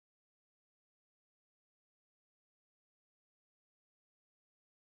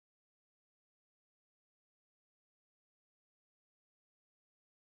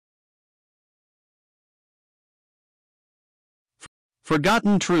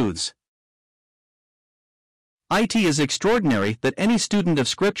Forgotten truths. It is extraordinary that any student of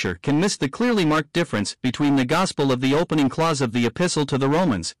Scripture can miss the clearly marked difference between the gospel of the opening clause of the Epistle to the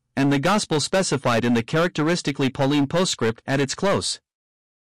Romans and the gospel specified in the characteristically Pauline postscript at its close.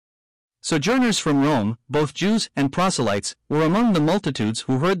 Sojourners from Rome, both Jews and proselytes, were among the multitudes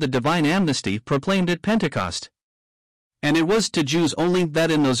who heard the divine amnesty proclaimed at Pentecost. And it was to Jews only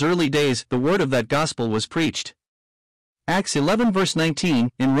that in those early days the word of that gospel was preached. Acts 11 verse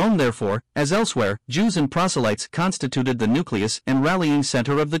 19, in Rome therefore, as elsewhere, Jews and proselytes constituted the nucleus and rallying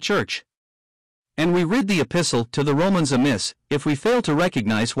center of the church. And we read the epistle to the Romans amiss, if we fail to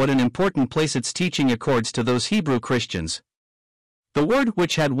recognize what an important place its teaching accords to those Hebrew Christians. The word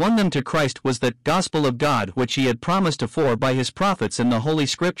which had won them to Christ was that gospel of God which he had promised afore by his prophets in the Holy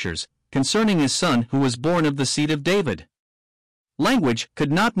Scriptures, concerning his Son who was born of the seed of David. Language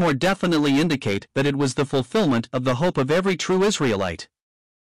could not more definitely indicate that it was the fulfillment of the hope of every true Israelite.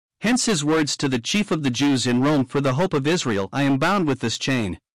 Hence his words to the chief of the Jews in Rome, for the hope of Israel I am bound with this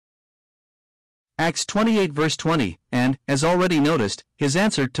chain. Acts 28 verse 20, and, as already noticed, his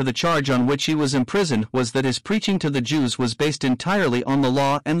answer to the charge on which he was imprisoned was that his preaching to the Jews was based entirely on the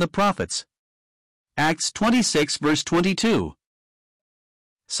law and the prophets. Acts 26 verse 22.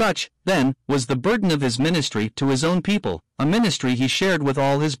 Such, then, was the burden of his ministry to his own people, a ministry he shared with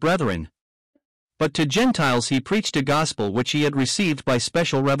all his brethren. But to Gentiles he preached a gospel which he had received by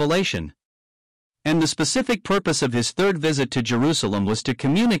special revelation. And the specific purpose of his third visit to Jerusalem was to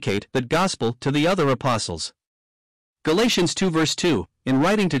communicate that gospel to the other apostles. Galatians 2 verse 2, in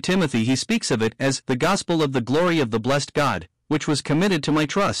writing to Timothy he speaks of it as the gospel of the glory of the blessed God, which was committed to my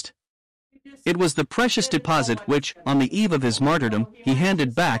trust. It was the precious deposit which, on the eve of his martyrdom, he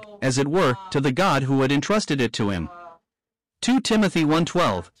handed back, as it were, to the God who had entrusted it to him. 2 Timothy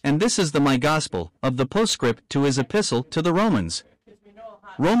 1:12, and this is the my gospel, of the postscript to his epistle to the Romans.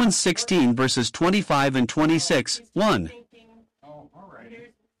 Romans 16 verses 25 and 26, 1.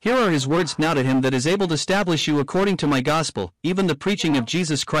 Here are his words now to him that is able to establish you according to my gospel, even the preaching of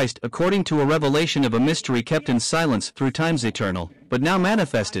Jesus Christ according to a revelation of a mystery kept in silence through times eternal, but now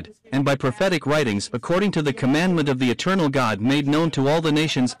manifested, and by prophetic writings according to the commandment of the eternal God made known to all the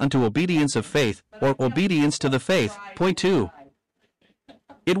nations unto obedience of faith, or obedience to the faith. Point 2.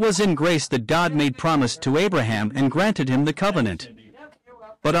 It was in grace that God made promise to Abraham and granted him the covenant.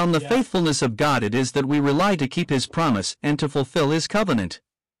 But on the faithfulness of God it is that we rely to keep his promise and to fulfill his covenant.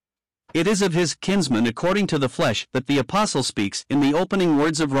 It is of his kinsmen according to the flesh that the apostle speaks in the opening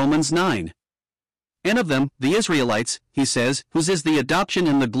words of Romans 9. And of them, the Israelites, he says, whose is the adoption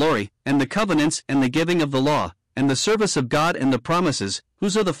and the glory, and the covenants and the giving of the law, and the service of God and the promises,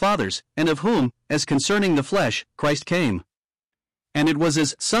 whose are the fathers, and of whom, as concerning the flesh, Christ came. And it was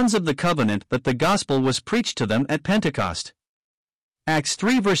as sons of the covenant that the gospel was preached to them at Pentecost. Acts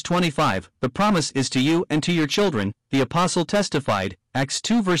 3 verse 25, the promise is to you and to your children, the apostle testified, Acts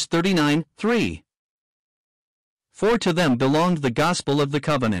 2 verse 39, 3. For to them belonged the gospel of the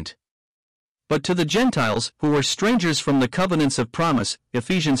covenant. But to the Gentiles, who were strangers from the covenants of promise,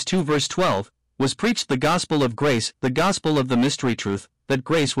 Ephesians 2 verse 12, was preached the gospel of grace, the gospel of the mystery truth, that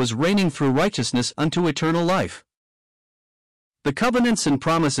grace was reigning through righteousness unto eternal life. The covenants and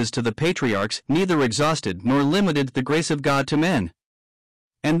promises to the patriarchs neither exhausted nor limited the grace of God to men.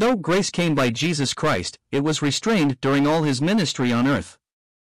 And though grace came by Jesus Christ, it was restrained during all his ministry on earth.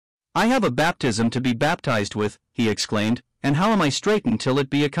 I have a baptism to be baptized with, he exclaimed, and how am I straitened till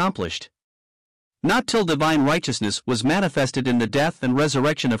it be accomplished? Not till divine righteousness was manifested in the death and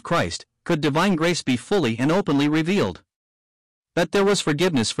resurrection of Christ, could divine grace be fully and openly revealed. That there was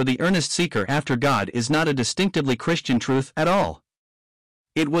forgiveness for the earnest seeker after God is not a distinctively Christian truth at all.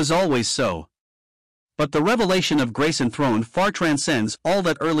 It was always so. But the revelation of grace enthroned far transcends all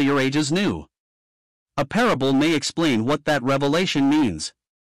that earlier ages knew. A parable may explain what that revelation means.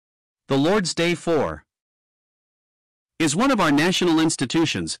 The Lord's Day 4 is one of our national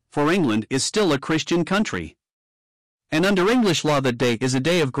institutions, for England is still a Christian country. And under English law that day is a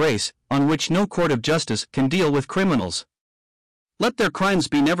day of grace, on which no court of justice can deal with criminals. Let their crimes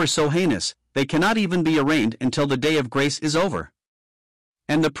be never so heinous, they cannot even be arraigned until the day of grace is over.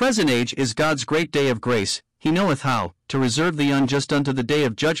 And the present age is God's great day of grace, he knoweth how to reserve the unjust unto the day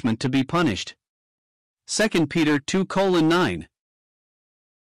of judgment to be punished. 2 Peter 2:9.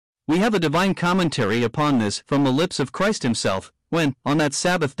 We have a divine commentary upon this from the lips of Christ himself, when, on that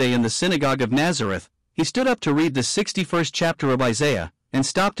Sabbath day in the synagogue of Nazareth, he stood up to read the 61st chapter of Isaiah, and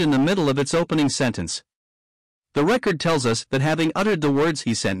stopped in the middle of its opening sentence. The record tells us that having uttered the words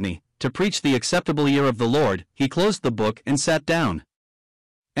he sent me, to preach the acceptable year of the Lord, he closed the book and sat down.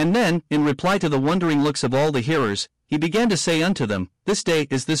 And then, in reply to the wondering looks of all the hearers, he began to say unto them, This day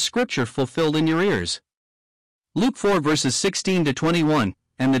is this scripture fulfilled in your ears. Luke 4 verses 16 to 21,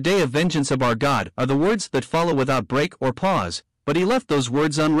 and the day of vengeance of our God are the words that follow without break or pause, but he left those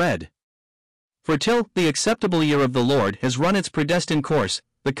words unread. For till the acceptable year of the Lord has run its predestined course,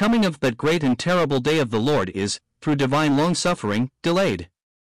 the coming of that great and terrible day of the Lord is, through divine long-suffering, delayed.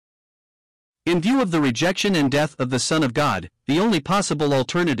 In view of the rejection and death of the Son of God, the only possible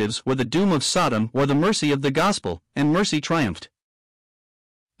alternatives were the doom of Sodom or the mercy of the gospel, and mercy triumphed.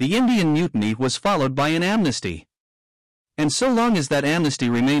 The Indian Mutiny was followed by an amnesty. And so long as that amnesty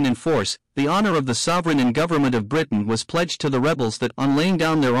remained in force, the honor of the sovereign and government of Britain was pledged to the rebels that on laying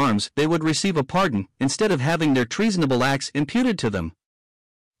down their arms they would receive a pardon, instead of having their treasonable acts imputed to them.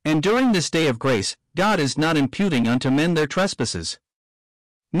 And during this day of grace, God is not imputing unto men their trespasses.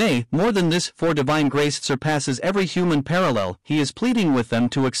 Nay, more than this, for divine grace surpasses every human parallel, he is pleading with them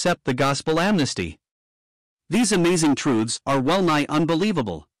to accept the gospel amnesty. These amazing truths are well nigh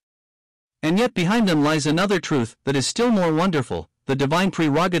unbelievable. And yet behind them lies another truth that is still more wonderful: the divine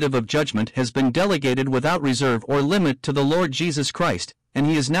prerogative of judgment has been delegated without reserve or limit to the Lord Jesus Christ, and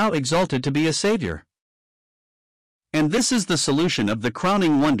he is now exalted to be a Savior. And this is the solution of the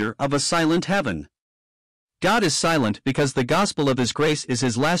crowning wonder of a silent heaven. God is silent because the gospel of his grace is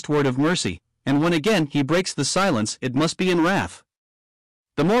his last word of mercy, and when again he breaks the silence, it must be in wrath.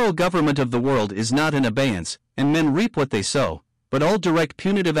 The moral government of the world is not in abeyance, and men reap what they sow, but all direct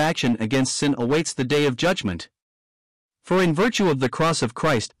punitive action against sin awaits the day of judgment. For in virtue of the cross of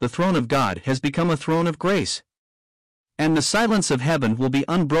Christ, the throne of God has become a throne of grace. And the silence of heaven will be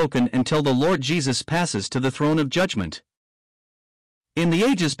unbroken until the Lord Jesus passes to the throne of judgment. In the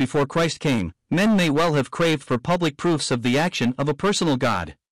ages before Christ came, men may well have craved for public proofs of the action of a personal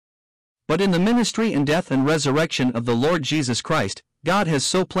God. But in the ministry and death and resurrection of the Lord Jesus Christ, God has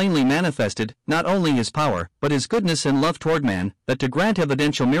so plainly manifested, not only his power, but his goodness and love toward man, that to grant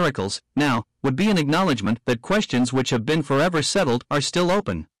evidential miracles, now, would be an acknowledgment that questions which have been forever settled are still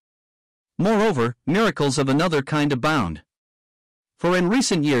open. Moreover, miracles of another kind abound. For in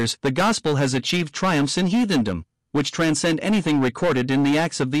recent years the gospel has achieved triumphs in heathendom, which transcend anything recorded in the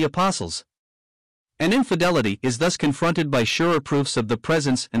Acts of the Apostles. And infidelity is thus confronted by surer proofs of the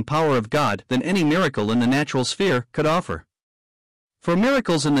presence and power of God than any miracle in the natural sphere could offer. For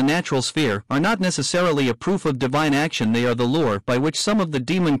miracles in the natural sphere are not necessarily a proof of divine action, they are the lure by which some of the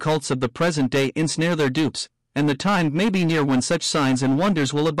demon cults of the present day ensnare their dupes, and the time may be near when such signs and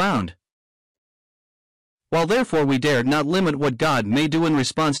wonders will abound. While therefore we dare not limit what God may do in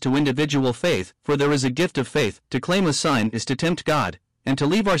response to individual faith, for there is a gift of faith, to claim a sign is to tempt God, and to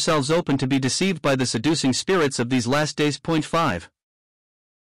leave ourselves open to be deceived by the seducing spirits of these last days. 5.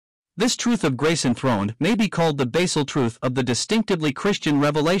 This truth of grace enthroned may be called the basal truth of the distinctively Christian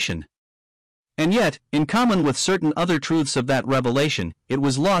revelation. And yet, in common with certain other truths of that revelation, it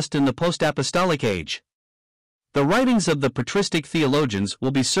was lost in the post-apostolic age. The writings of the patristic theologians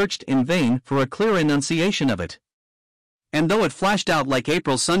will be searched in vain for a clear enunciation of it. And though it flashed out like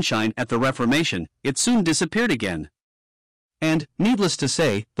April sunshine at the Reformation, it soon disappeared again. And, needless to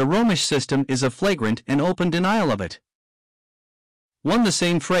say, the Romish system is a flagrant and open denial of it. The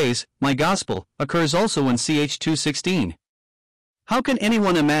same phrase, my gospel, occurs also in Ch 2:16. How can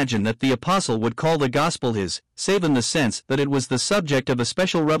anyone imagine that the apostle would call the gospel his, save in the sense that it was the subject of a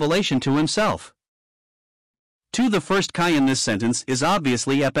special revelation to himself? The first chi in this sentence is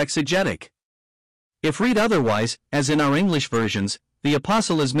obviously epexegetic. If read otherwise, as in our English versions, the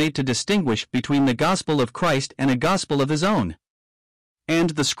apostle is made to distinguish between the gospel of Christ and a gospel of his own.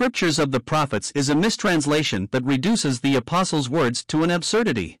 And the scriptures of the prophets is a mistranslation that reduces the apostle's words to an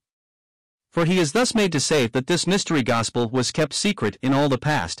absurdity. For he is thus made to say that this mystery gospel was kept secret in all the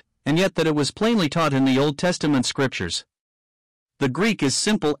past, and yet that it was plainly taught in the Old Testament scriptures. The Greek is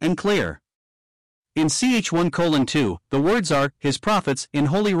simple and clear. In Ch 1:2, the words are, his prophets in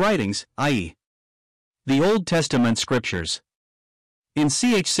holy writings, i.e., the Old Testament scriptures. In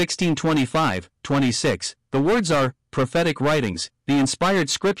Ch 16:25-26, the words are, prophetic writings, the inspired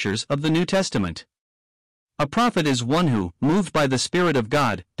scriptures of the New Testament. A prophet is one who, moved by the Spirit of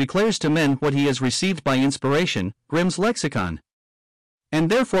God, declares to men what he has received by inspiration, Grimm's lexicon. And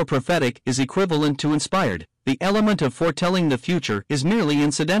therefore prophetic is equivalent to inspired, the element of foretelling the future is merely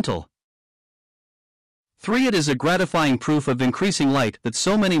incidental. 3. It is a gratifying proof of increasing light that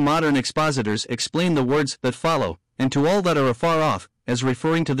so many modern expositors explain the words that follow, and to all that are afar off, as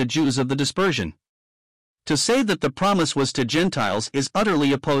referring to the Jews of the dispersion. To say that the promise was to Gentiles is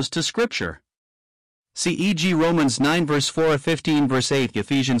utterly opposed to Scripture. See e.g. Romans 9 verse 4, 15 verse 8,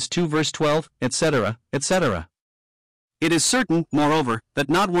 Ephesians 2 verse 12, etc., etc. It is certain, moreover, that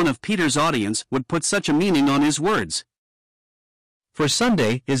not one of Peter's audience would put such a meaning on his words. For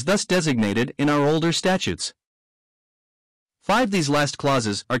Sunday is thus designated in our older statutes. 5. These last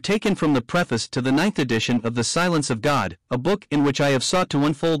clauses are taken from the preface to the 9th edition of The Silence of God, a book in which I have sought to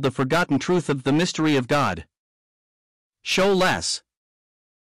unfold the forgotten truth of the mystery of God. Show less.